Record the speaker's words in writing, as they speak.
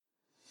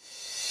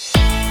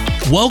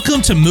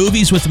Welcome to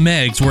Movies with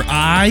Megs, where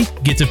I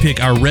get to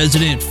pick our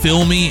resident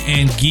filmy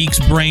and geeks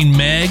brain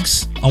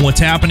Megs on what's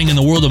happening in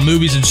the world of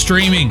movies and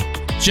streaming.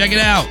 Check it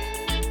out.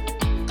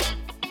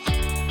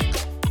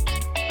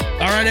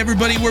 All right,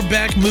 everybody, we're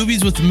back.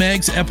 Movies with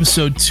Megs,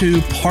 episode 2,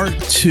 part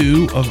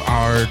 2 of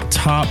our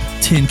top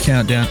 10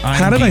 countdown.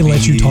 How did I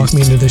let you talk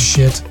me into this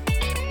shit?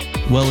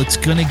 Well, it's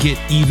going to get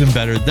even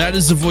better. That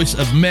is the voice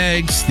of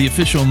Megs, the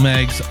official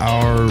Megs,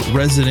 our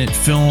resident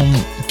film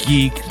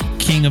geek,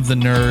 king of the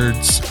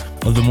nerds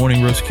of the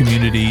Morning Roast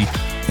community,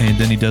 and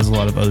then he does a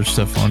lot of other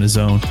stuff on his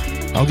own.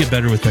 I'll get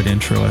better with that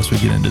intro as we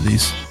get into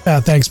these.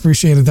 Thanks,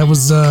 appreciate it. That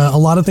was a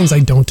lot of things I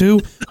don't do,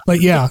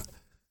 but yeah.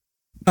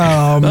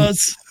 I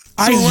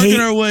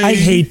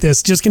hate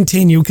this. Just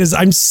continue, because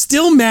I'm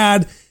still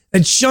mad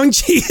that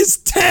Shang-Chi is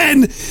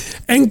 10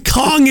 and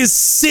Kong is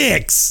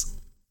 6.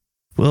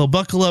 Well,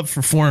 buckle up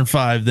for 4 and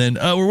 5 then.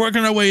 We're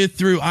working our way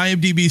through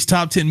IMDb's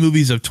top 10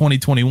 movies of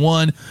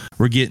 2021.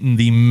 We're getting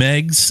the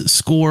Megs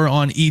score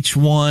on each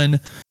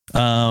one.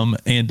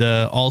 And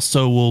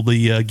also we'll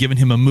be giving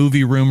him a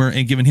movie rumor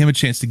and giving him a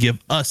chance to give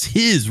us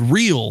his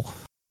real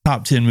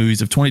top 10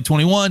 movies of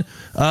 2021.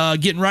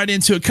 Getting right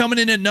into it. Coming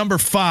in at number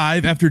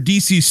 5 after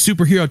DC's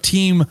superhero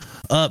team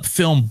up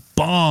film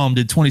bombed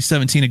in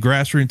 2017, a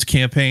grassroots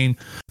campaign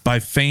by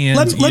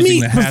fans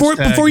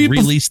before you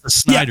release the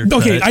Snyder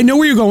Cut. Okay, I know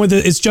where you're going with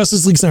it. It's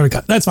Justice League Snyder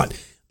Cut. That's fine.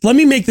 Let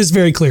me make this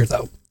very clear,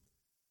 though.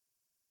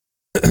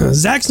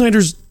 Zack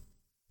Snyder's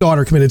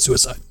daughter committed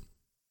suicide.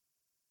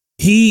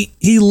 He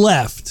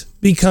left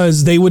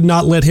because they would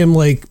not let him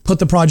put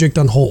the project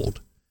on hold.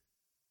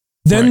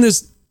 Then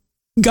this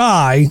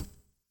guy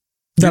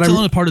You're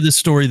telling a part of this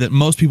story that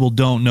most people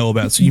don't know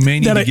about, so you may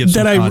need to give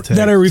some context.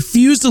 That I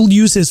refused to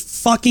use his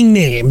fucking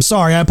name.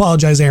 Sorry, I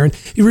apologize, Aaron.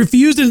 He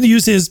refused to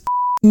use his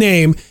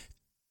name.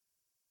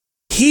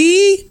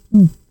 He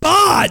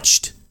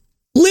botched.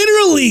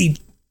 Literally,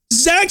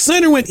 Zack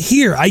Snyder went,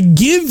 here, I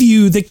give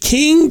you the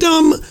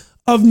kingdom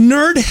of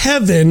nerd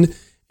heaven.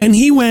 And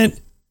he went,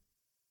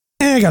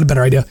 I got a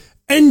better idea.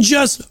 And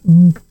just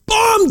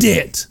bombed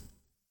it.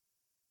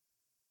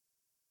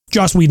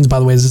 Joss Whedon, by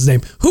the way, is his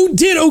name. Who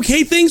did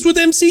okay things with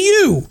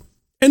MCU.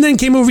 And then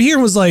came over here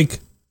and was like,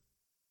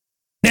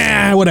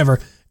 nah, whatever.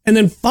 And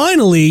then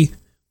finally,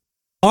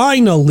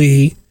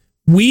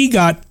 we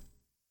got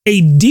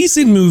a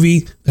decent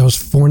movie that was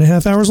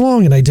 4.5 hours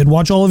long. And I did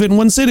watch all of it in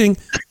one sitting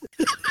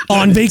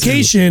on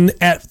vacation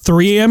at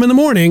 3 a.m. in the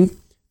morning.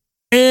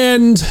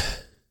 And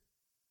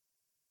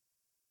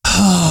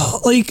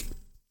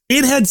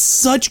it had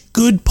such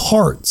good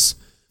parts.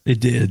 It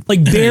did.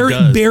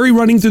 Barry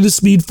running through the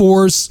Speed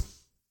Force.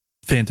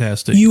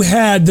 Fantastic. You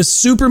had the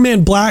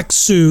Superman black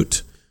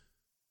suit.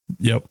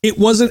 Yep. It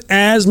wasn't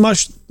as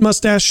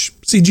mustache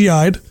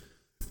CGI'd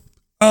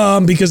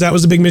because that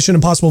was a big Mission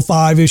Impossible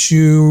 5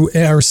 issue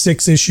or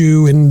 6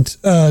 issue. And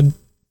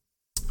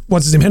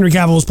what's his name? Henry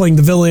Cavill was playing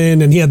the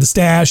villain and he had the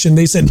stash. And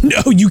they said,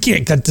 no, you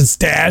can't cut the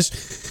stash.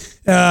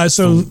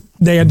 So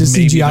they had to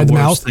CGI the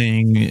mouth.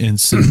 Thing in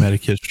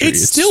cinematic history.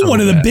 It's still so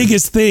one of the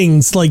biggest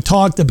things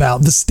talked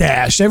about, the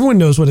stash. Everyone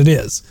knows what it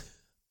is.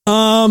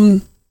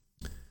 And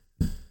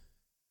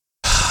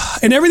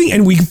everything.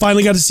 And we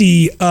finally got to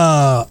see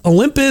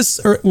Olympus,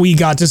 or we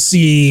got to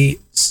see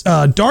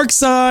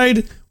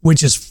Darkseid,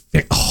 which is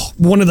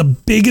one of the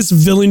biggest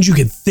villains you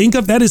could think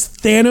of. That is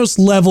Thanos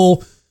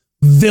level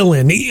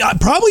villain.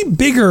 Probably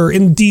bigger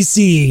in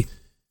DC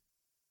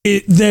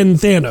than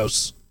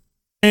Thanos.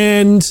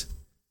 And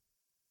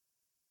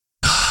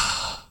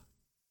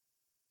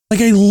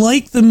I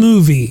like the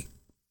movie,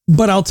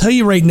 but I'll tell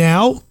you right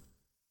now,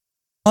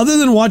 other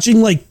than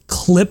watching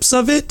clips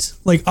of it,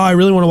 I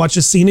really want to watch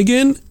this scene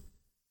again,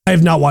 I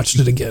have not watched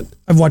it again.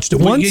 I've watched it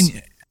once.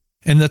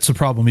 And that's the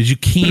problem, is you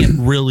can't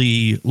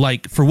really,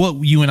 for what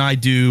you and I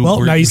do.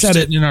 Well, now you said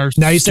it.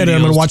 Now you said it.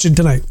 I'm going to watch it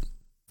tonight.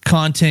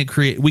 Content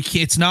create.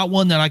 It's not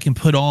one that I can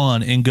put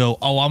on and go,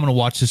 oh, I'm going to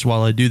watch this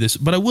while I do this.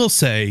 But I will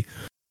say,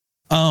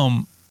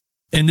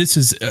 and this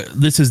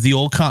is the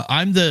old.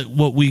 I'm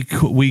what we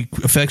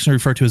affectionately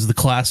refer to as the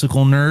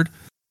classical nerd.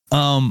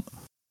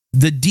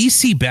 The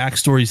DC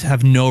backstories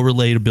have no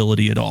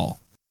relatability at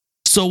all.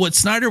 So what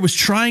Snyder was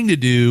trying to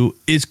do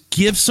is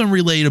give some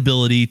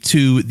relatability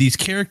to these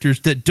characters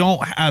that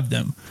don't have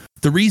them.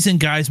 The reason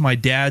guys my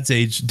dad's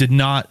age did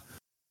not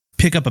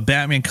pick up a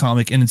Batman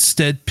comic and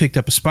instead picked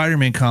up a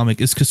Spider-Man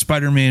comic is because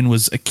Spider-Man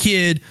was a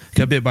kid,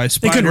 got bit by a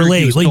spider. They couldn't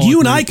relate. You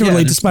and I can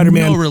relate to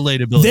Spider-Man. No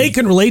relatability. They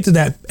can relate to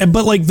that.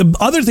 But the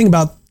other thing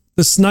about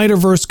the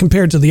Snyderverse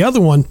compared to the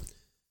other one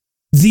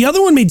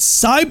made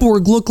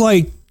Cyborg look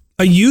like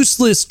a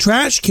useless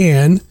trash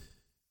can.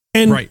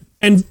 And right.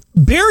 And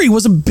Barry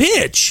was a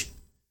bitch.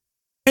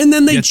 And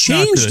then they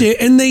changed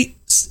it, and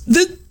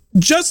the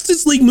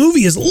Justice League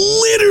movie is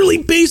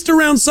literally based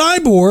around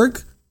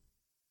Cyborg.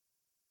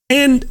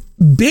 And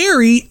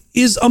Barry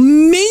is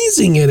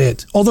amazing in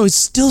it. Although it's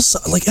still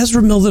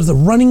Ezra Miller, the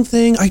running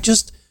thing,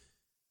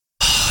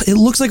 it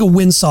looks like a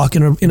windsock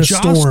in a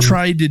storm. Joss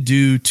tried to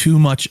do too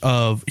much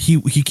of,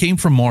 he came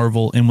from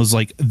Marvel and was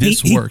like,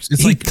 this works.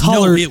 It's he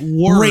colored it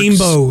works.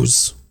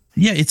 rainbows.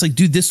 Yeah, it's like,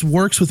 dude, this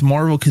works with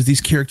Marvel because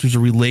these characters are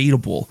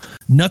relatable.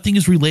 Nothing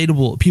is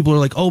relatable. People are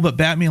like, oh, but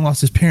Batman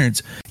lost his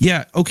parents.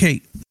 Yeah,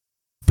 okay,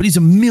 but he's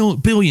a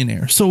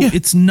billionaire, so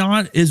it's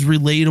not as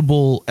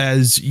relatable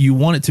as you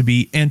want it to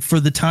be. And for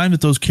the time that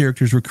those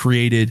characters were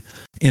created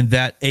in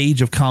that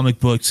age of comic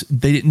books,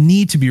 they didn't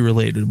need to be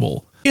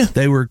relatable. Yeah,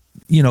 they were,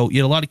 you had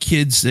a lot of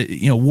kids that,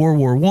 World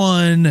War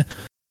I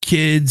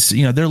kids,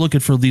 they're looking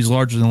for these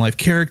larger than life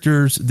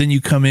characters. Then you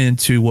come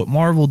into what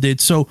Marvel did.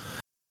 So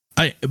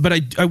I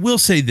will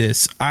say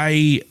this,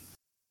 I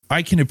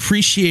can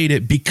appreciate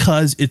it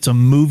because it's a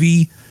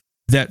movie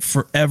that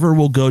forever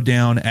will go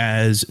down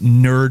as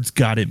nerds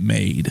got it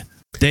made.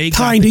 They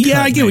kind of,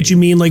 I get what you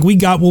mean. Like, we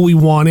got what we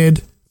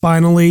wanted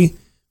finally.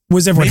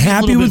 Was everyone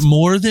happy with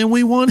more than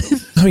we wanted?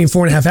 I mean,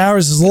 4.5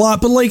 hours is a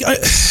lot, but like,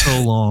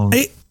 so long.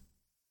 It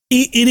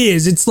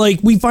is. It's like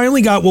we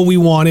finally got what we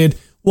wanted.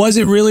 Was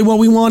it really what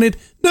we wanted?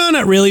 No,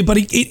 not really. But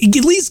it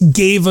at least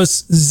gave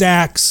us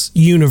Zach's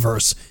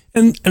universe,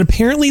 and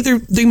apparently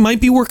they might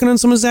be working on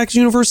some of Zach's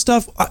universe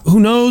stuff. Who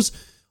knows?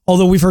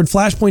 Although we've heard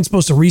Flashpoint's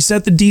supposed to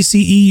reset the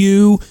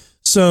DCEU,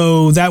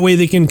 so that way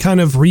they can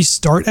kind of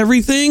restart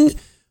everything.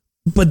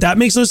 But that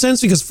makes no sense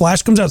because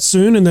Flash comes out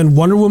soon, and then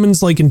Wonder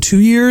Woman's like in 2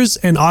 years,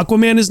 and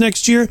Aquaman is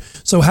next year.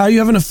 So how are you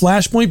having a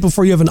Flashpoint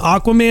before you have an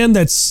Aquaman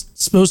that's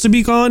supposed to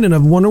be gone and a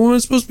Wonder Woman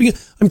supposed to be?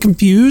 I'm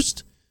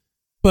confused,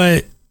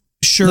 but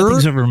sure.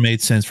 Nothing's ever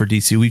made sense for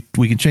DC.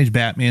 We can change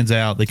Batman's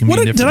out. They can.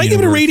 Did I give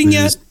it a rating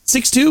yet?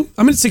 6.2.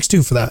 I'm at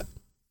 6.2 for that.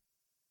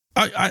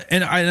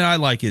 I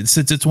like it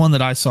since it's one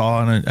that I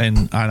saw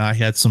and I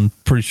had some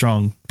pretty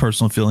strong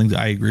personal feelings.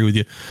 I agree with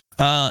you.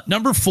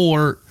 Number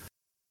 4.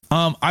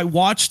 I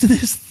watched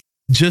this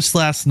just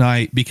last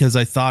night because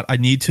I thought I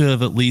need to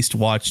have at least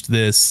watched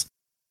this.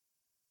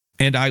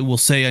 And I will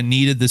say I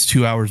needed this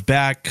 2 hours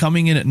back.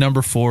 Coming in at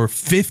number 4,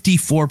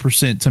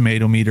 54%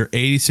 tomato meter,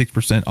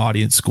 86%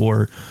 audience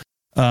score,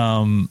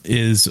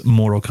 is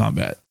Mortal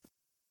Kombat.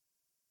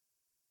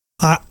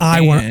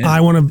 I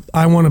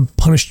want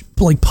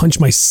to punch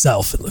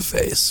myself in the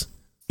face.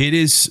 It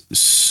is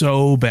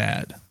so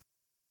bad.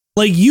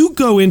 Like, you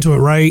go into it,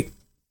 right?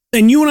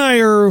 And you and I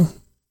are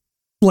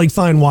like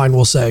fine wine,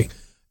 we'll say.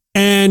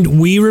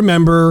 And we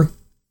remember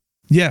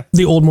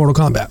the old Mortal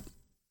Kombat.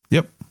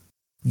 Yep.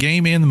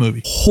 Game and the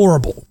movie.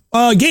 Horrible.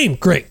 Game,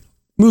 great.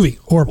 Movie,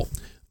 horrible.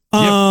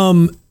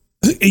 It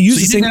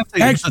used the same.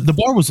 The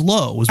bar was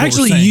low. Was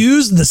actually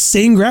used the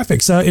same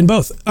graphics in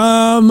both.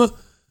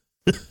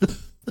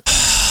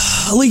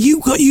 Like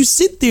you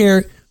sit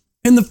there,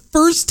 and the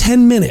first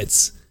 10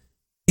 minutes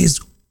is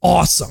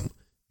awesome,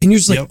 and you're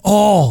just like,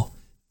 oh,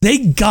 they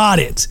got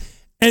it.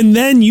 And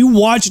then you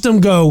watch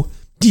them go,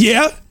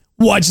 yeah,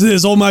 watch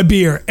this, hold my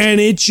beer, and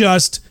it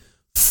just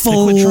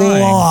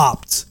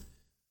flopped.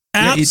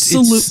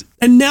 Absolutely.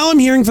 And now I'm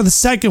hearing for the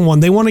second one,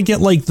 they want to get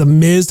like the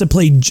Miz to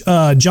play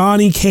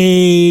Johnny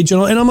Cage,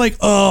 and I'm like,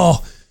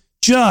 oh,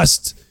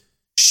 just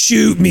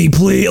shoot me,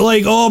 please.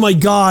 Like, oh my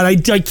God, I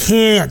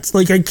can't.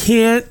 Like, I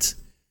can't.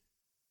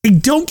 I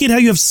don't get how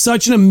you have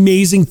such an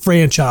amazing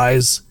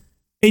franchise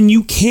and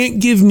you can't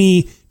give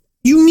me,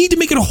 you need to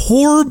make it a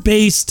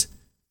horror-based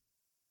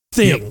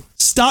thing. Yep.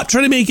 Stop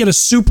trying to make it a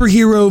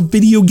superhero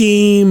video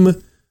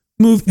game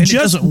movie. And it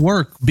doesn't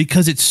work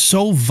because it's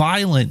so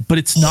violent, but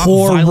it's not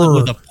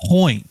violent with a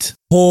point.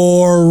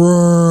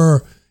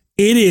 Horror.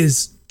 It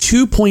is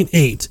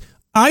 2.8.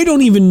 I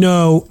don't even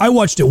know. I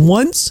watched it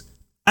once.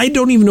 I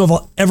don't even know if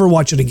I'll ever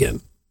watch it again.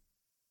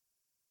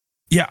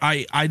 Yeah,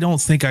 I don't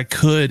think I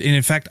could. And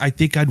in fact, I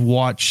think I'd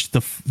watch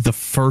the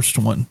first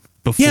one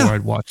before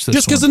I'd watch this.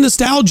 Just because of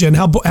nostalgia and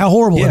how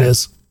horrible it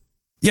is.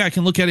 Yeah, I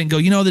can look at it and go,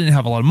 they didn't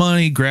have a lot of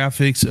money,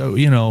 graphics,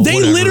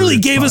 They literally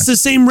gave us the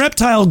same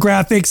reptile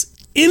graphics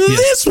in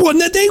this one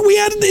that we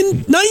had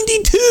in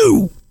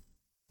 92.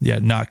 Yeah,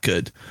 not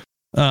good.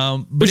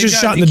 Which is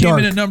shot in the dark.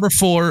 Came in at number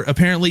 4.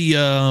 Apparently,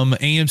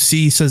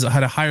 AMC says it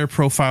had a higher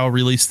profile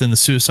release than the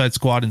Suicide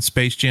Squad and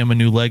Space Jam: A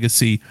New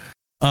Legacy.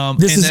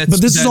 This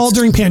is all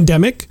during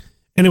pandemic,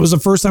 and it was the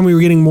first time we were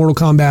getting Mortal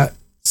Kombat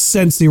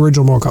since the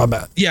original Mortal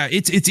Kombat. Yeah,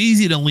 it's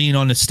easy to lean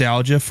on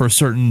nostalgia for a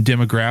certain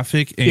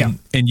demographic,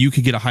 and you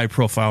could get a high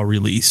profile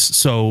release.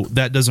 So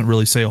that doesn't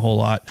really say a whole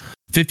lot.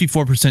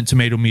 54%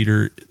 tomato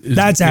meter.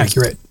 That's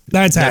accurate.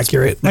 That's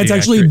accurate. That's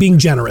actually accurate. Being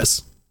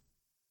generous.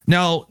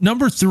 Now,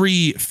 number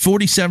 3,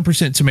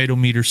 47% tomato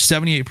meter,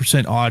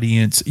 78%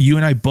 audience. You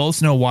and I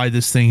both know why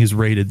this thing is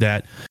rated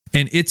that,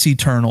 and it's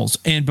Eternals.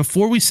 And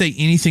before we say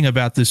anything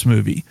about this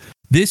movie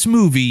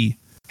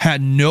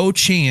had no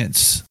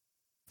chance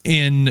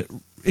in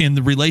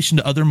the relation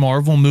to other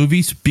Marvel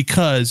movies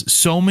because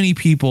so many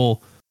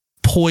people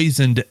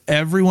poisoned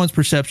everyone's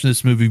perception of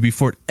this movie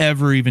before it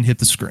ever even hit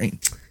the screen.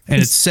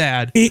 And it's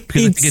sad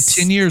because I think in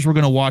 10 years we're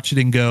going to watch it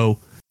and go,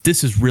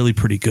 this is really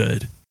pretty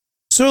good.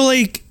 So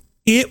like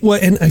it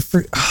was, and I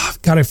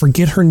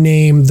forget her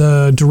name,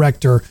 the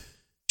director.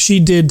 She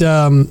did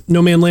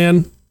No Man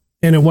Land,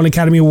 and it won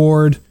Academy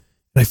Award.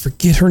 And I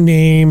forget her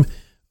name.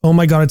 Oh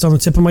my God, it's on the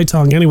tip of my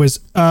tongue. Anyways,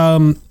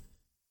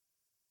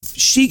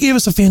 she gave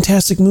us a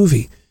fantastic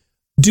movie.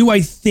 Do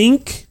I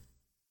think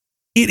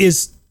it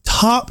is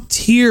top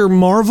tier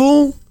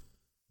Marvel,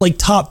 like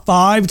top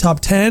 5,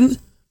 top 10.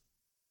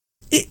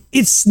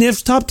 It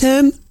sniffs top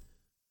 10.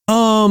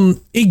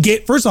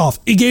 First off,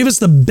 it gave us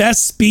the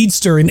best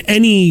speedster in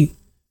any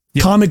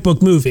comic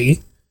book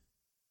movie.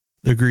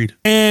 Agreed.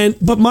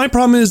 But my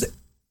problem is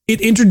it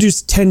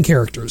introduced 10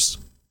 characters.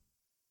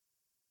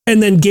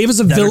 And then gave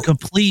us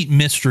complete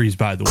mysteries,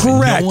 by the way.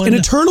 Correct. No, and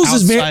Eternals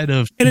is very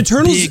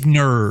Eternals big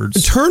nerds.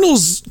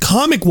 Eternals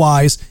comic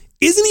wise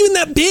isn't even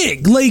that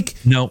big. Like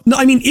no,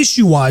 I mean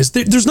issue wise,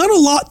 there's not a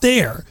lot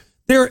there.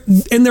 They're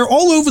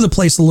all over the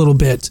place a little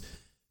bit.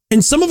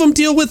 And some of them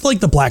deal with like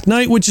the Black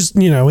Knight, which is,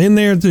 in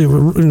there.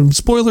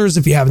 Spoilers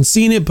if you haven't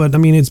seen it, but I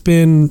mean it's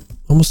been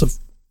almost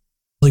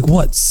 5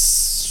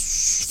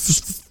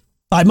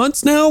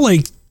 months now.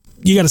 Like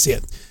you got to see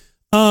it.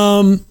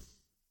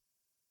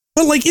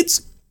 But like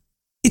it's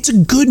a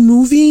good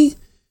movie.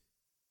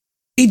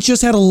 It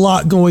just had a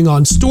lot going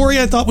on. Story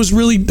I thought was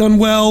really done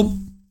well.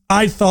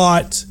 I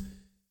thought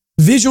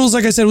visuals,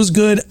 like I said, was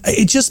good.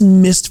 It just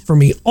missed for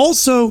me.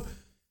 Also,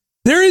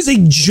 there is a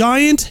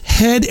giant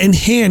head and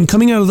hand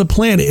coming out of the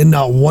planet and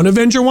not one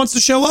Avenger wants to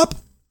show up.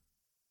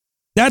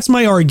 That's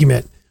my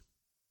argument.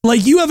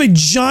 Like you have a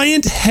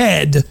giant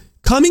head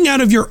coming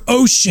out of your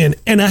ocean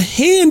and a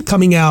hand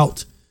coming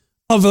out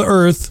of the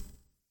Earth.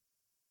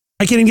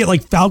 I can't even get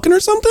like Falcon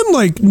or something.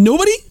 Like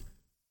nobody.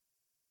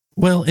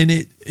 Well, and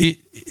it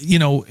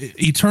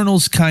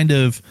Eternals kind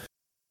of,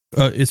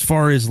 as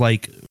far as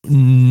like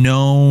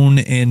known,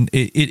 and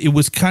it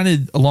was kind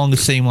of along the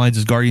same lines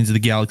as Guardians of the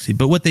Galaxy.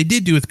 But what they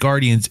did do with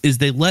Guardians is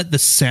they let the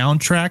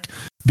soundtrack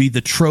be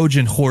the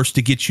Trojan horse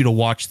to get you to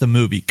watch the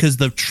movie. Because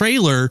the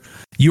trailer,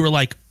 you were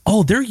like,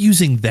 oh, they're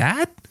using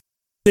that?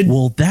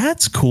 Well,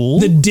 that's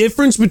cool. The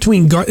difference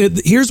between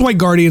here's why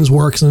Guardians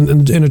works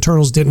and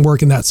Eternals didn't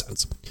work in that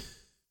sense.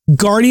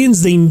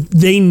 Guardians,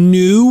 they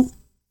knew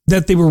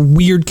that they were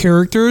weird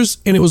characters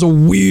and it was a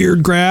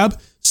weird grab.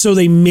 So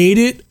they made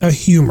it a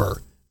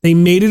humor. They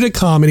made it a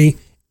comedy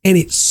and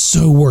it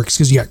so works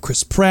because you got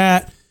Chris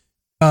Pratt,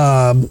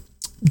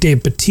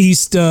 Dave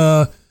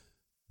Bautista,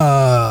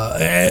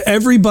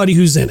 everybody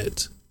who's in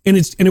it. And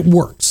it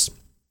works.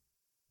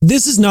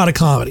 This is not a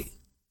comedy.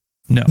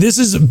 No. This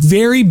is a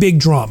very big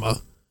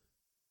drama.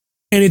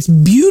 And it's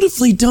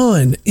beautifully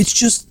done. It's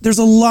just, there's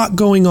a lot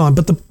going on.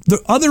 But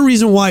the other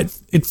reason why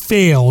it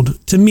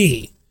failed, to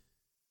me,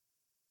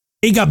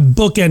 it got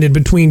bookended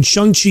between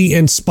Shang-Chi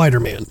and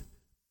Spider-Man.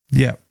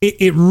 Yeah.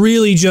 It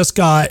really just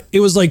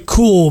it was like,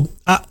 cool.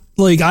 I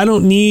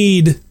don't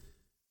need...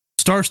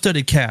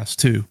 Star-studded cast,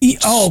 too.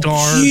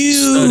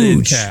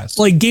 Star-studded cast.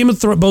 Like Game of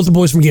Thrones, both the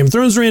boys from Game of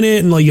Thrones are in it.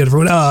 And like you had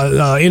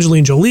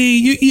Angelina Jolie.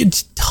 You had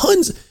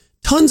tons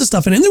of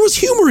stuff in it. And there was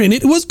humor in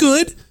it. It was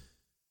good.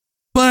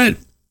 But...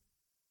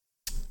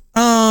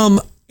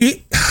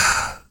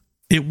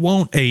 it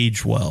won't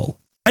age well.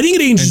 I think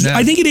it ages.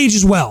 I think it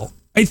ages well.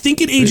 I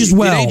think it ages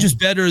well. It ages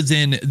better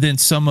than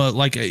some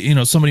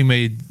somebody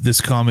made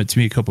this comment to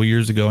me a couple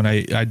years ago, and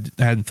I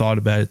hadn't thought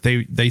about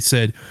it. They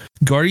said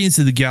Guardians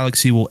of the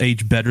Galaxy will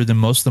age better than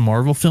most of the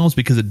Marvel films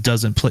because it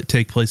doesn't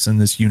take place in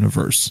this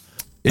universe.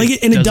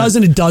 It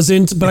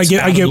doesn't. But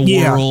I get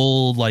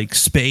world, like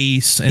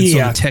space, and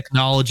so the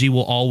technology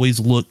will always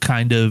look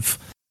kind of,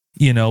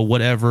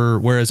 whatever.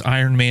 Whereas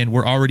Iron Man,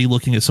 we're already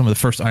looking at some of the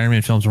first Iron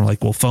Man films and we're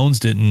like, well, phones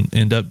didn't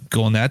end up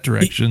going that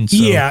direction. So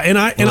and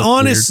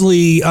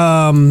honestly,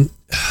 I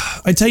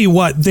tell you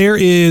what, there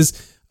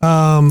is,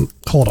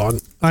 hold on,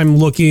 I'm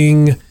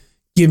looking,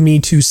 give me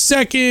 2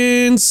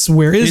 seconds.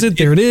 Where is it?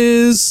 There it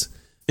is.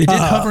 It did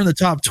hover in the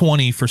top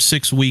 20 for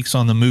 6 weeks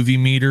on the movie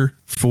meter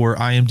for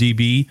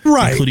IMDb,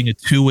 right, including a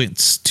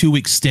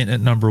 2-week stint at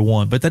number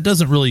 1. But that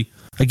doesn't really,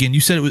 again,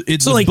 you said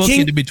it's so like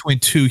bookended between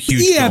two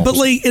huge films. But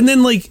and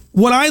then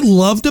what I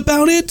loved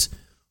about it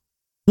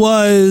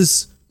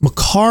was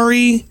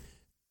Makari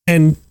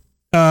and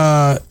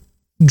I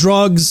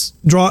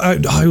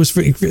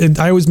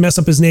always mess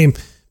up his name.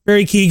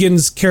 Barry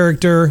Keoghan's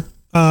character,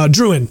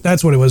 Druin.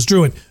 That's what it was.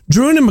 Druin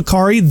and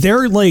Makari,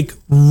 their like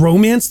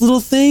romance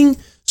little thing,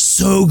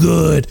 so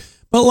good.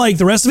 But like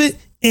the rest of it,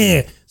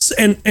 And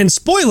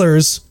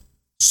spoilers.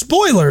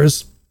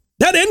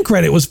 That end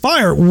credit was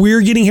fire.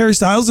 We're getting Harry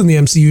Styles in the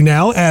MCU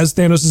now as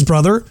Thanos'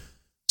 brother.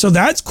 So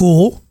that's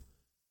cool.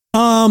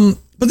 But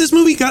this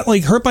movie got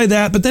like hurt by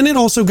that, but then it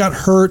also got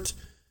hurt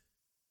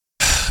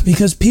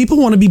because people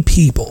want to be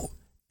people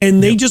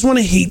and they just want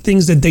to hate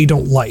things that they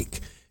don't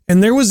like.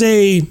 And there was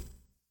and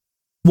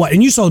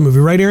you saw the movie,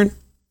 right, Aaron?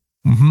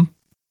 Mm-hmm.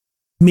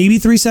 Maybe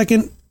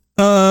 3-second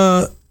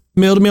male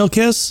to male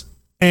kiss.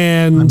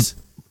 And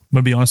I'm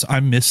gonna be honest, I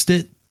missed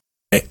it.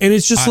 And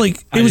it's just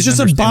it was just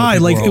a buy.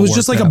 Like it was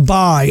just like a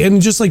buy. And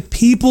just like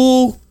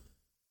people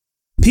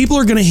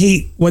are going to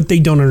hate what they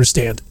don't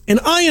understand.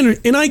 And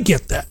I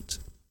get that.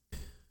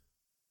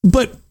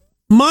 But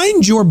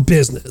mind your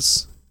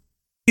business.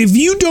 If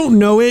you don't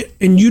know it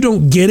and you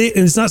don't get it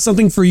and it's not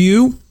something for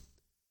you,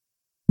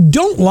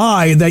 don't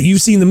lie that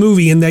you've seen the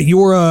movie and that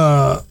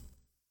you're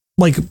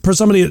for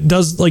somebody that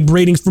does like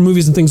ratings for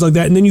movies and things like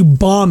that. And then you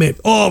bomb it.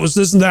 Oh, it was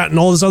this and that and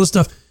all this other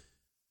stuff.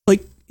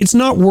 Like it's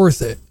not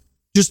worth it.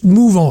 Just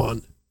move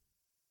on.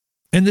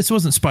 And this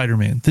wasn't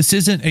Spider-Man. This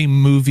isn't a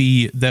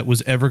movie that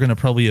was ever going to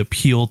probably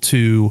appeal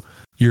to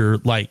your,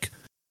 like,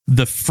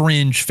 the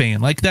fringe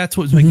fan. Like, that's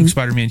what's making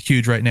Spider-Man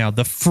huge right now.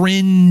 The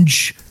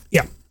fringe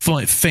fan.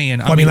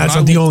 Well, I mean, that's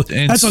not the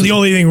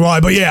only thing,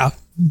 right? But yeah.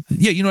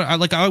 Yeah, you know,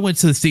 I went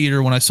to the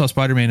theater when I saw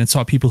Spider-Man and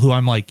saw people who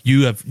I'm like,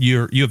 you have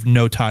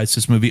no ties to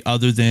this movie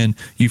other than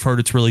you've heard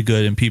it's really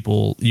good and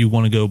people you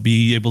want to go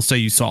be able to say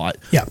you saw it.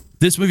 Yeah.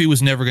 This movie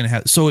was never going to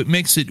have. So it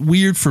makes it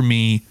weird for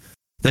me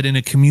that in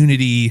a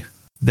community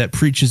that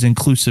preaches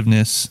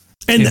inclusiveness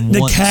and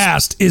the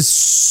cast is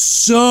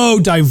so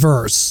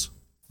diverse,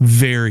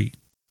 very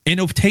in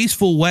a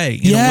tasteful way,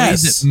 in a way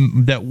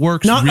that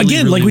works. Not really,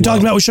 again, really like we well.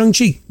 talked about with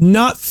Shang-Chi,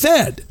 not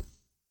fed.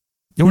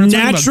 Yeah, we're not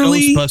naturally,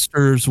 talking about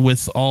Ghostbusters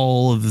with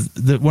all of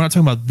the. We're not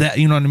talking about that.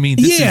 You know what I mean?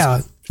 This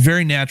is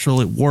very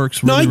natural. It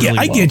works. Really,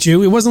 I get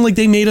you. It wasn't like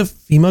they made a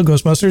female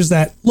Ghostbusters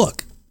that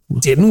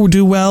didn't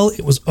do well.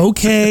 It was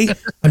okay.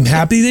 I'm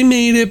happy they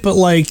made it, but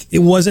like it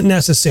wasn't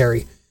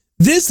necessary.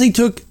 This they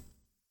took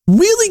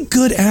really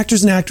good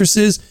actors and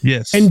actresses,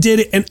 and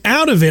did it. And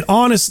out of it,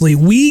 honestly,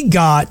 we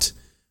got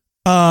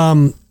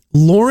Lauren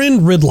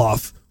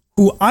Ridloff,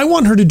 who I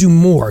want her to do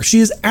more. She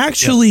is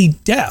actually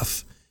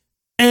deaf,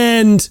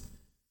 and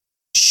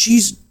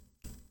she's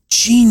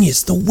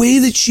genius. The way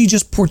that she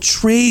just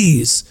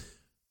portrays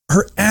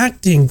her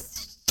acting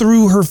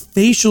through her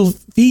facial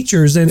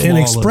features and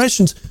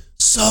expressions,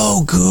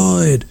 so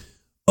good.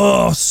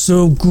 Oh,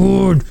 so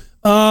good.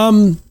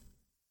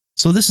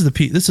 So this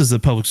is the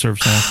public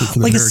service announcement for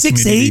the like a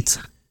nerd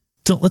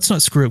 6'8". Let's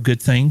not screw up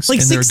good things. Like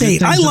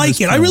 6'8". I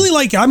like it. I really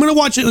like it. I'm going to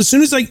watch it as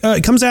soon as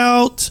it comes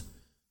out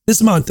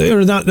this month,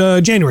 or not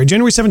January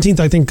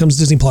 17th. I think comes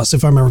Disney Plus,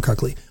 if I remember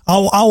correctly.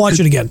 I'll watch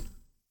it again.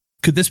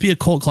 Could this be a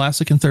cult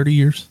classic in 30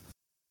 years?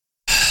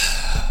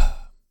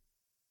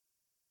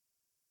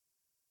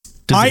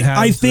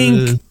 I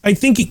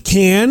think it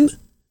can.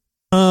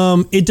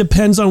 It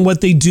depends on what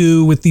they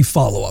do with the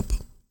follow-up.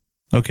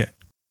 Okay.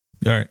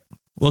 All right.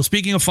 Well,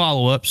 speaking of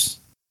follow-ups,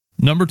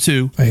 number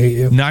 2, I hate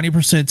you.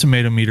 90%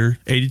 tomato meter,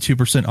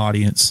 82%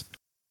 audience,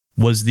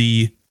 was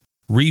the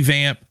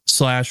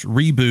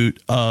revamp/reboot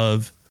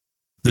of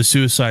the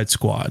Suicide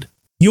Squad.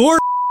 You're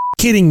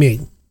kidding me.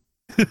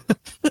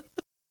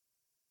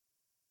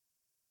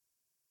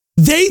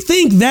 They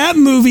think that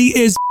movie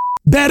is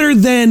better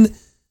than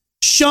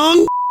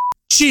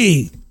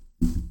Shang-Chi.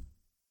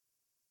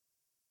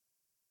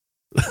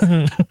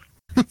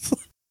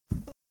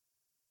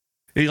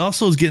 It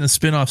also is getting a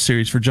spin-off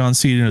series for John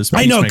Cena.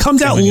 I know, it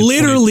comes out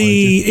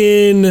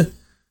literally in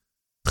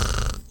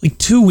like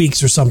 2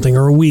 weeks or something,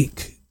 or a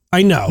week.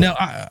 I know.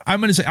 Now, I'm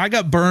going to say I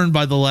got burned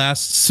by the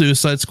last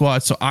Suicide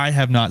Squad, so I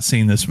have not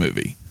seen this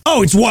movie.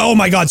 Oh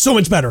my God, so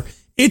much better.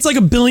 It's like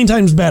a billion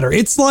times better.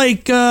 It's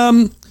like,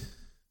 how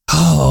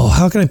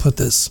can I put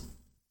this?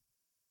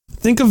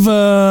 I'm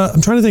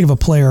trying to think of a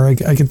player I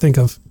can think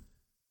of.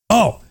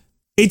 Oh,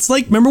 it's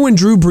like, remember when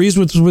Drew Brees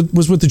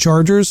was with the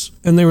Chargers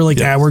and they were like,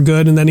 we're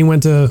good. And then he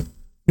went to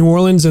New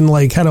Orleans and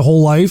like had a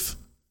whole life.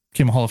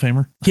 Became a Hall of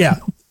Famer. Yeah.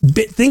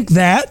 Think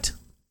that,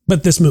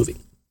 but this movie.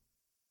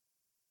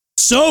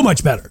 So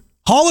much better.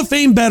 Hall of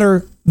Fame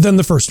better than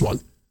the first one.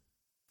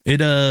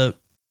 The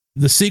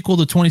sequel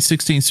to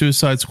 2016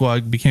 Suicide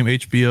Squad became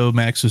HBO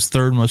Max's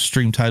third most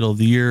streamed title of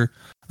the year,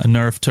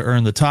 enough to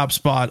earn the top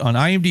spot on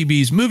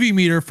IMDb's movie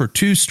meter for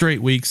 2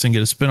 straight weeks and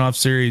get a spin-off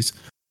series.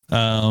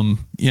 Well,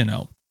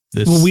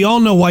 we all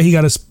know why he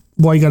got his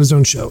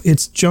own show.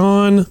 It's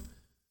John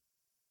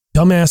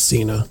Dumbass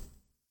Cena.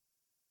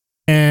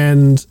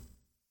 And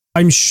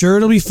I'm sure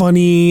it'll be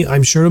funny.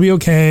 I'm sure it'll be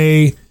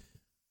okay.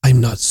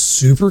 I'm not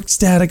super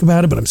ecstatic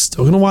about it, but I'm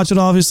still going to watch it,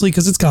 obviously,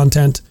 because it's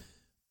content.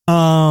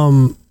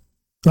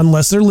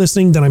 Unless they're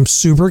listening, then I'm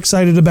super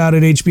excited about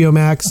it, HBO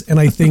Max. And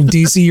I think,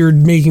 DC, you're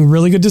making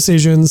really good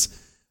decisions.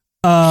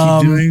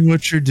 Keep doing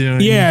what you're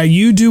doing. Yeah,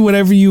 you do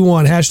whatever you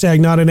want. #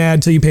 not an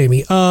ad till you pay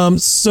me. I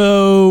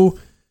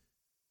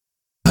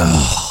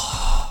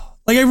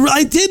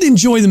did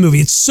enjoy the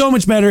movie. It's so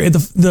much better.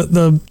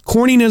 The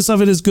corniness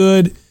of it is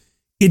good.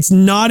 It's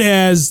not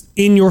as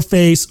in your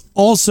face.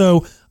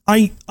 Also,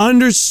 I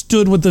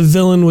understood what the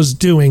villain was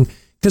doing,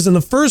 because in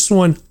the first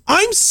one,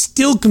 I'm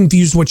still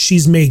confused what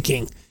she's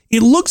making.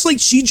 It looks like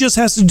she just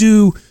has to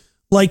do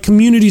like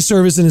community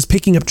service and is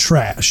picking up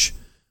trash.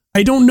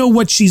 I don't know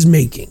what she's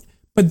making,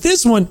 but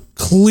this one,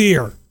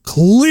 clear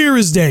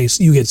as day.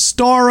 So you get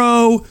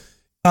Starro.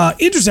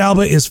 Idris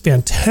Elba is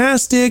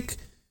fantastic.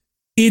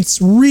 It's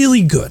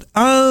really good.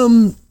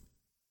 6'4".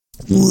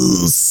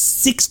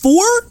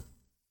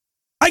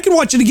 I can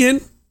watch it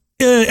again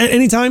at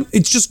any time.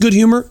 It's just good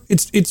humor.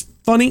 It's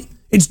funny.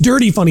 It's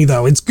dirty funny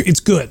though. It's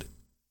good.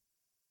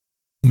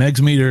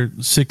 Megs meter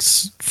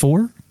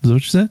 6'4". Is that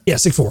what you said? Yeah,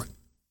 6'4".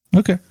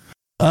 Okay.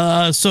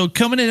 So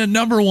coming in at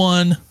number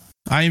 1,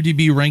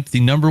 IMDb ranked the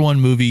number 1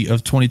 movie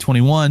of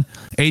 2021,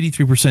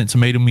 83%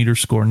 tomato meter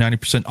score,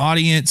 90%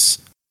 audience.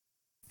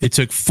 It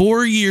took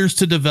 4 years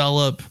to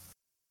develop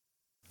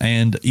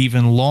and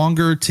even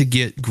longer to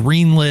get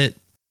greenlit.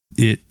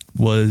 It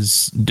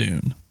was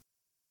Dune.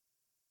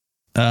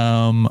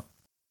 I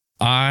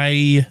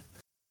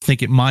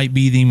think it might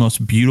be the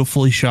most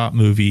beautifully shot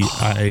movie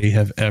I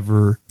have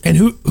ever. And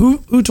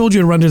who told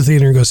you to run to the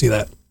theater and go see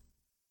that?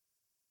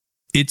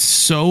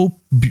 It's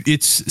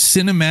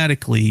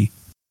cinematically,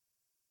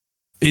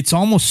 it's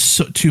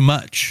almost too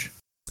much.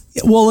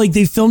 Well, like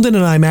they filmed it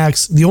in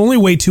IMAX. The only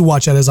way to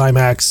watch that is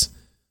IMAX.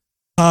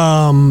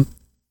 I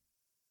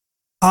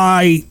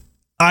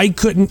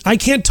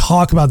can't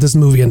talk about this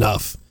movie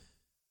enough.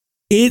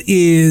 It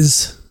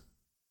is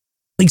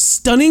like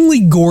stunningly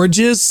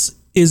gorgeous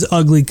is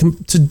ugly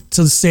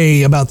to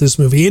say about this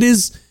movie. It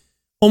is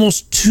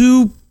almost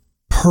too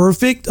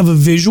perfect of a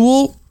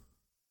visual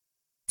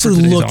to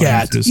look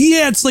at.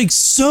 Yeah, it's like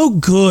so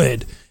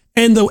good.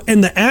 And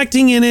the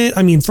acting in it,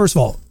 I mean, first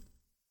of all,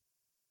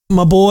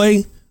 my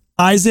boy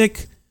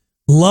Isaac,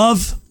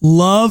 love,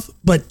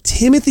 but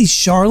Timothy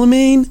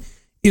Chalamet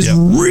is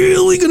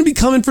really going to be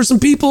coming for some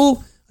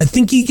people. I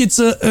think he gets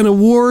an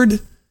award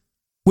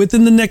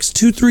within the next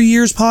 2-3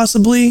 years,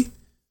 possibly.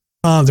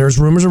 There's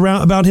rumors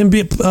about him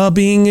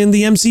being in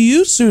the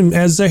MCU soon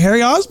as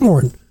Harry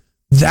Osborn.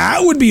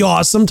 That would be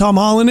awesome. Tom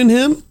Holland and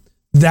him.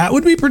 That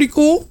would be pretty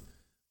cool.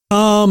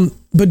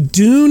 But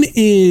Dune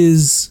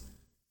is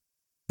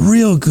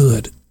real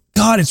good.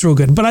 God, it's real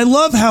good. But I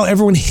love how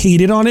everyone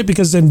hated on it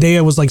because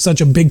Zendaya was like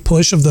such a big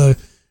push of the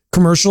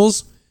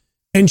commercials,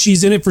 and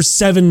she's in it for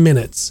 7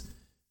 minutes.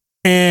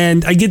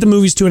 And I get the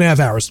movie's 2.5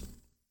 hours.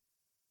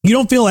 You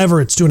don't feel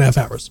ever it's 2.5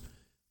 hours.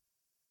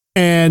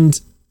 And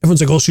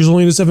everyone's like, oh, she's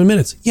only in 7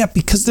 minutes. Yeah,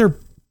 because they're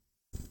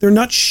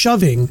not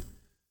shoving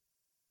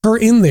her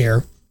in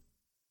there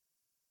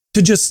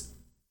to just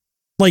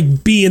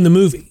like be in the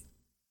movie.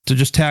 To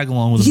just tag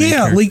along with the main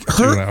character like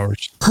for 2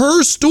 hours.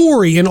 Her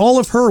story and all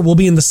of her will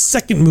be in the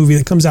second movie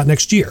that comes out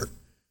next year.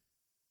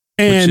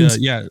 And which,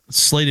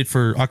 slated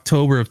for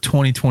October of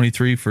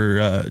 2023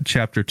 for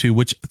chapter 2,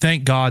 which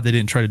thank God they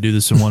didn't try to do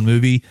this in one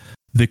movie.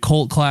 The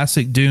cult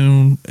classic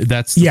Dune,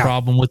 that's the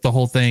problem with the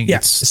whole thing. Yeah,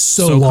 it's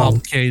so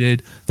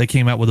complicated. They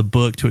came out with a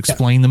book to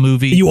explain the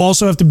movie. You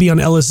also have to be on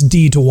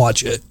LSD to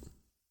watch it.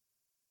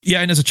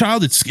 Yeah, and as a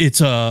child, it's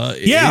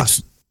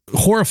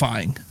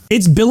horrifying.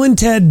 It's Bill and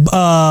Ted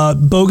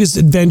Bogus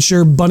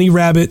Adventure, Bunny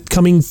Rabbit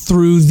coming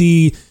through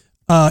the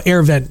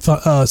air vent,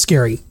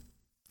 scary.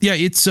 Yeah,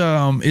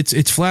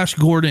 it's Flash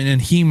Gordon and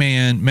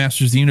He-Man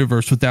Masters of the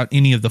Universe without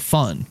any of the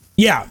fun.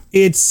 Yeah,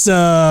 it's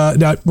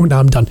no,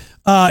 I'm done.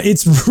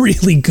 It's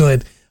really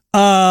good.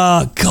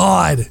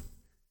 God.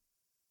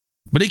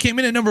 But it came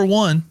in at number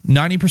 1,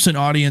 90%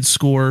 audience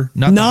score,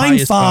 not the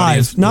highest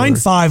audience score.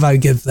 9.5, I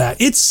give that.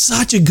 It's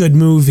such a good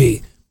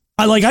movie.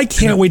 I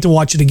can't wait to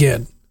watch it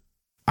again.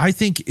 I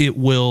think it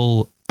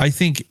will. I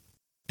think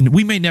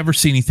we may never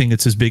see anything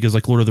that's as big as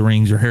like Lord of the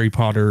Rings or Harry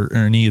Potter or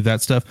any of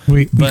that stuff.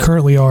 We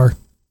currently are.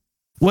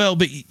 Well,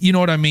 but you know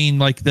what I mean?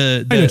 Like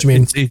I know what you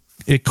mean.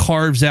 It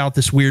carves out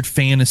this weird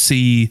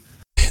fantasy.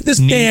 This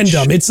niche.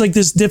 Fandom. It's like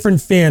this different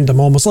fandom,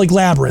 almost like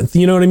Labyrinth.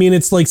 You know what I mean?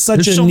 It's like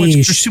such a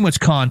niche. There's too much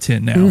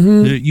content now.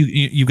 Mm-hmm.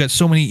 You've got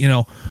so many,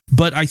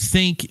 but I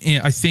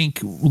think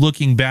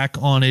looking back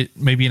on it,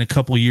 maybe in a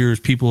couple of years,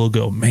 people will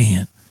go,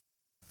 man,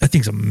 that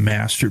thing's a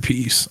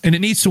masterpiece, and it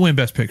needs to win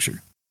Best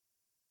Picture.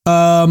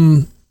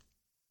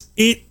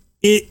 It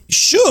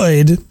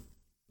should,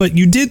 but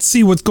you did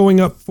see what's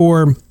going up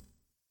for.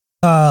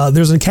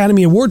 There's an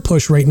Academy Award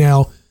push right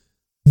now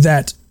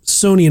that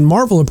Sony and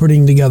Marvel are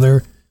putting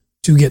together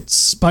to get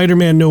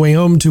Spider-Man: No Way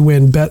Home to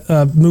win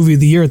Movie of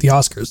the Year at the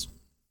Oscars.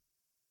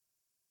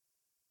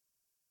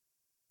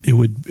 It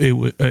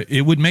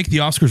would make the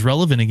Oscars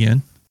relevant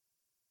again.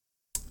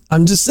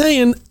 I'm just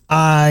saying.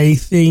 I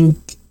think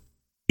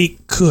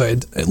it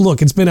could.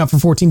 Look, it's been out for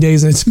 14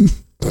 days and it's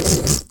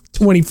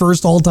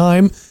 21st all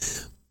time.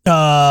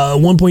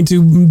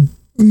 $1.2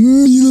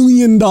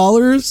 million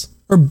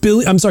or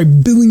billion.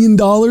 $1 billion.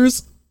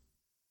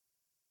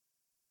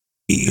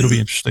 It'll be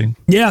interesting.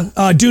 Yeah.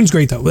 Dune's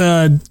great though.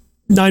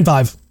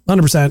 9.5,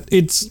 100%.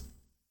 It's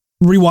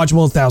rewatchable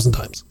 1,000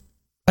 times.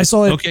 I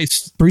saw it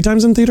 3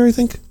 times in theater, I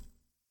think.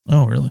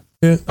 Oh, really?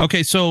 Yeah.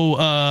 Okay,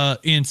 so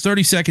in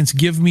 30 seconds,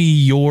 give me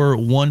your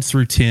 1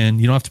 through 10.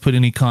 You don't have to put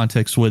any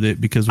context with it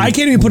because I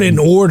can't even put it in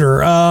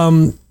order.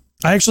 I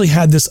actually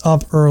had this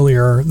up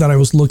earlier that I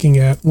was looking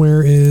at.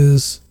 Where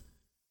is?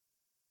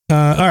 All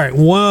right.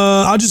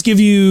 Well, I'll just give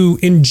you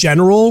in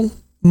general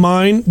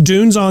mine.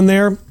 Dune's on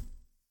there.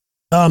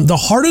 The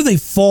Harder They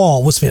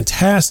Fall was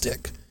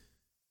fantastic.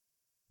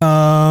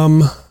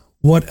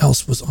 What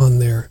else was on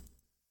there?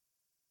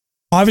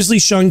 Obviously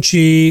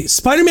Shang-Chi.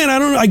 Spider-Man, I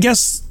don't know, I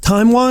guess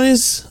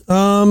time-wise,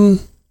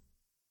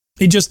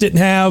 it just didn't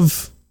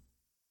have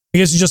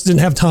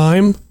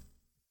time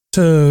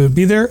to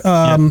be there.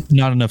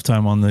 Not enough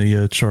time on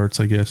the charts,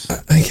 I guess.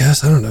 I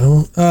don't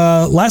know.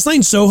 Last Night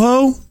in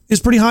Soho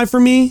is pretty high for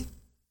me.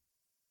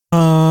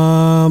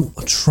 I'm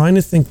trying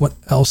to think what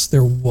else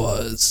there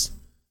was.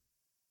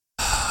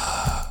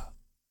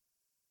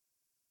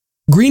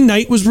 Green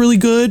Knight was really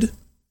good.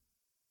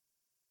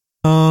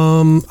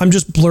 I'm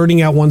just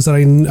blurting out ones that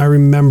I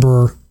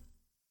remember.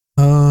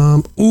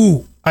 I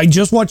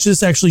just watched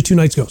this actually 2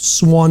 nights ago.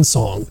 Swan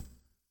Song.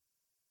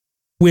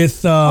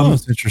 with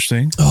that's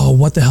interesting. Oh,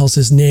 what the hell's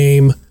his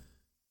name?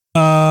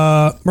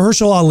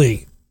 Mahershala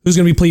Ali, who's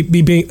going to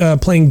be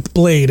playing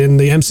Blade in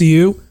the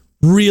MCU.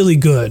 Really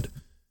good.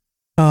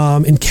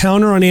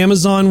 Encounter on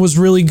Amazon was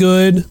really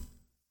good.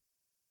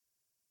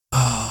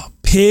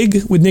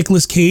 Pig with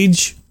Nicolas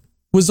Cage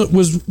was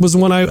the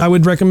one I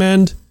would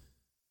recommend.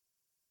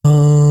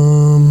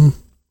 Not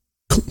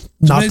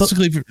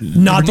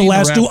the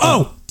last duel.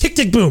 Oh, Tick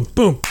Tick Boom,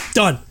 boom,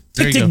 done.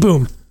 Tick Tick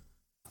Boom.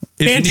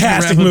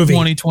 Fantastic movie.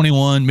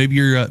 2021. Maybe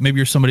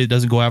you're somebody that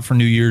doesn't go out for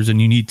New Year's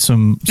and you need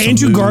some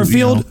Andrew mood,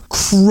 Garfield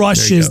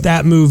crushes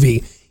that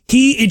movie.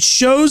 It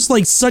shows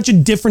like such a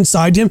different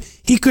side to him.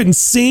 He couldn't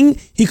sing,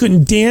 he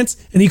couldn't dance,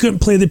 and he couldn't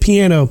play the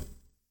piano.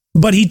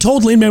 But he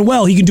told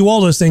Lin-Manuel he can do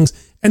all those things,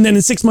 and then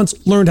in 6 months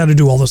learned how to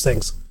do all those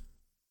things.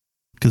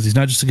 Because he's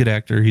not just a good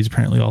actor, he's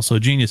apparently also a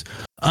genius.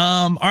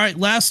 All right,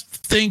 last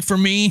thing for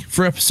me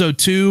for episode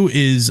 2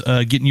 is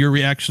getting your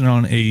reaction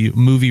on a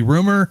movie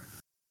rumor.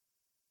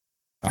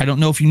 I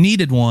don't know if you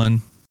needed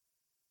one,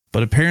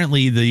 but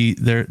apparently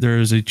there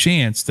is a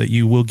chance that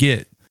you will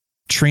get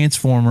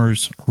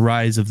Transformers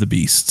Rise of the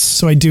Beasts.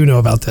 So I do know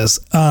about this.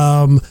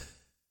 I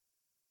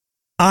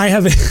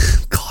have a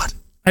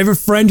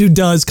friend who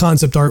does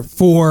concept art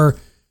for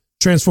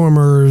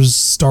Transformers,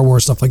 Star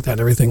Wars, stuff like that,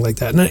 and everything like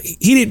that. And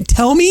he didn't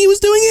tell me he was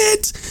doing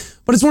it,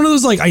 but it's one of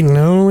those, like, I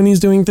know when he's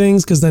doing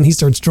things, because then he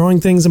starts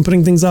drawing things and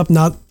putting things up,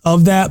 not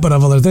of that, but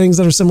of other things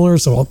that are similar.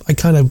 So I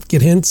kind of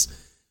get hints.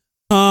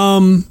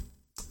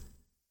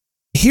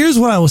 Here's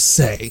what I will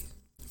say.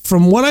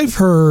 From what I've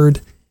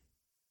heard,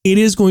 it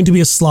is going to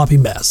be a sloppy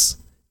mess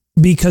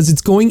because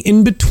it's going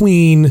in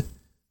between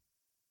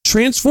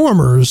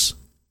Transformers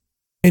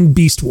and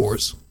Beast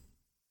Wars.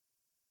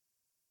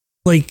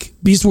 Like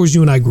Beast Wars,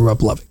 you and I grew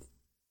up loving.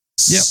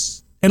 Yep.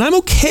 And I'm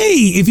okay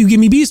if you give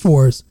me Beast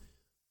Wars,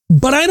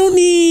 but I don't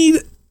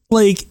need,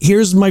 like,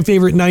 here's my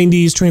favorite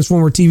 90s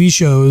Transformer TV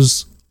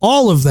shows,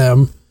 all of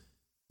them.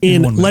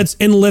 And let's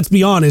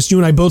be honest, you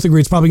and I both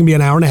agree it's probably gonna be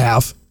an hour and a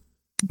half.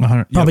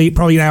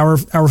 Probably an hour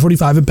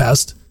 45 at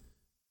best.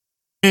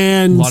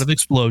 And a lot of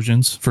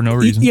explosions for no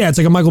reason. Yeah, it's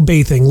like a Michael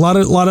Bay thing. A lot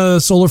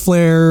of solar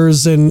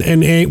flares and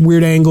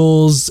weird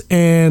angles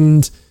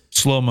and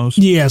slow-mos.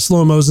 Yeah,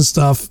 slow-mos and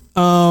stuff.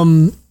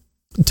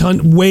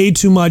 Way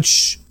too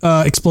much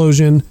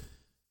explosion.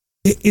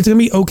 It's gonna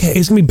be okay.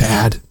 It's gonna be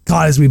bad.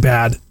 God, it's gonna be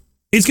bad.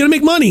 It's gonna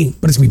make money,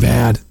 but it's gonna be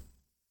bad.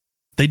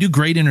 They do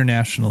great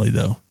internationally,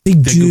 though. They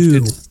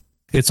do.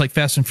 It's like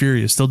Fast and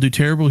Furious. They'll do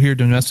terrible here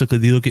domestically.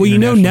 They look at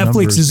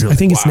Netflix is. I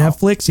think it's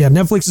Netflix. Yeah,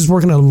 Netflix is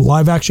working on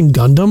live action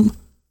Gundam.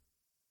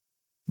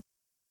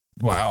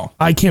 Wow.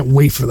 I can't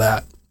wait for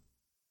that.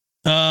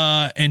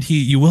 And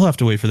you will have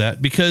to wait for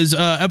that because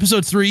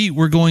episode 3,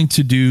 we're going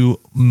to do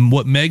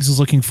what Megs is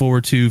looking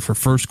forward to for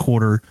first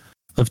quarter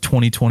of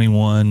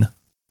 2021.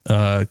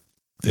 And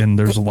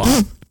there's a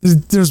lot.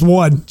 There's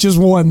one, just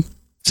one.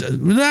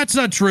 That's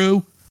not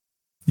true.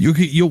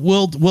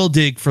 We'll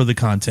dig for the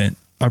content.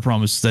 I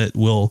promise that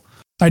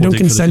I don't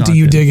consent to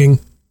you digging.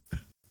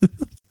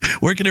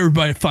 Where can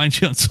everybody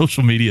find you on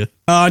social media?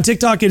 On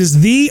TikTok, it is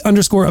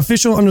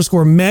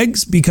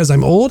 _official_Megs because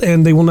I'm old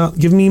and they will not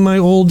give me my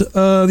old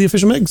the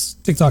official Megs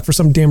TikTok for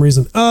some damn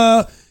reason.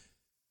 And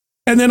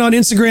then on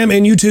Instagram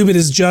and YouTube, it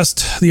is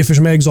just the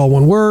official Megs, all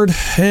one word.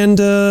 And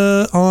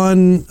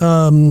on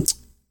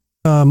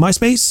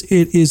MySpace,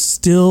 it is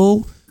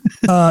still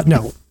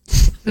no.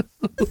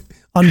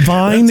 On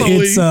Vine,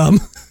 it's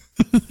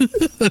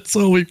That's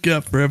all we've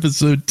got for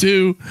episode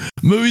 2.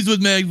 Movies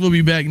with Megs. We'll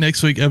be back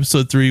next week.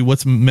 Episode 3.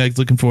 What's Megs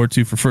looking forward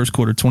to for first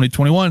quarter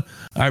 2021?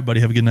 All right, buddy.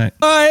 Have a good night.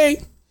 Bye.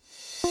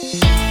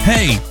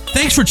 Hey,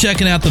 thanks for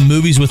checking out the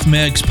Movies with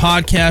Megs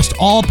podcast,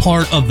 all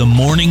part of the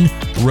Morning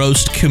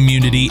Roast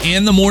community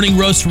and the Morning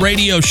Roast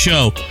radio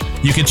show.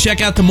 You can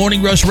check out the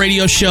Morning Roast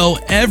radio show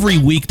every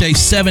weekday,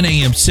 7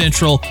 a.m.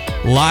 Central,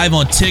 live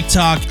on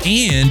TikTok,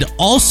 and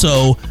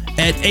also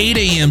at 8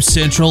 a.m.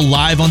 Central,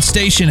 live on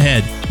Station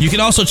Head. You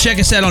can also check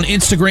us out on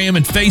Instagram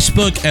and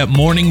Facebook at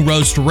Morning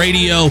Roast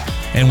Radio,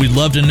 and we'd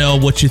love to know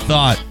what you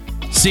thought.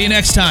 See you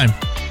next time.